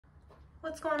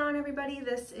What's going on, everybody?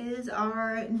 This is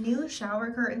our new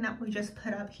shower curtain that we just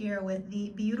put up here with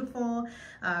the beautiful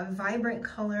vibrant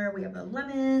color. We have the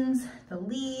lemons, the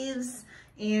leaves,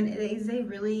 and it is a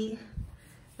really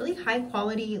high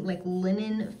quality like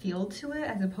linen feel to it,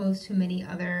 as opposed to many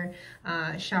other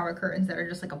shower curtains that are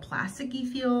just like a plasticky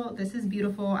feel. This is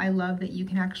beautiful. I love that you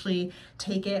can actually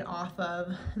take it off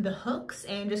of the hooks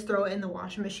and just throw it in the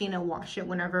washing machine and wash it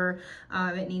whenever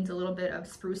it needs a little bit of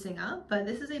sprucing up. But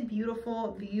this is a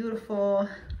beautiful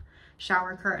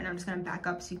shower curtain. I'm just gonna back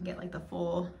up so you can get like the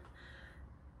full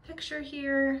picture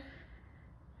here.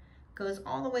 Goes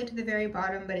all the way to the very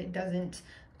bottom, but it doesn't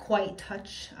quite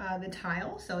touch the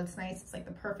tile, so it's nice. It's like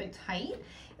the perfect height,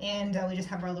 and we just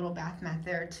have our little bath mat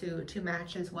there to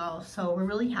match as well. So we're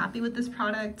really happy with this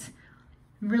product,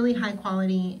 really high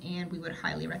quality, and we would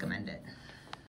highly recommend it.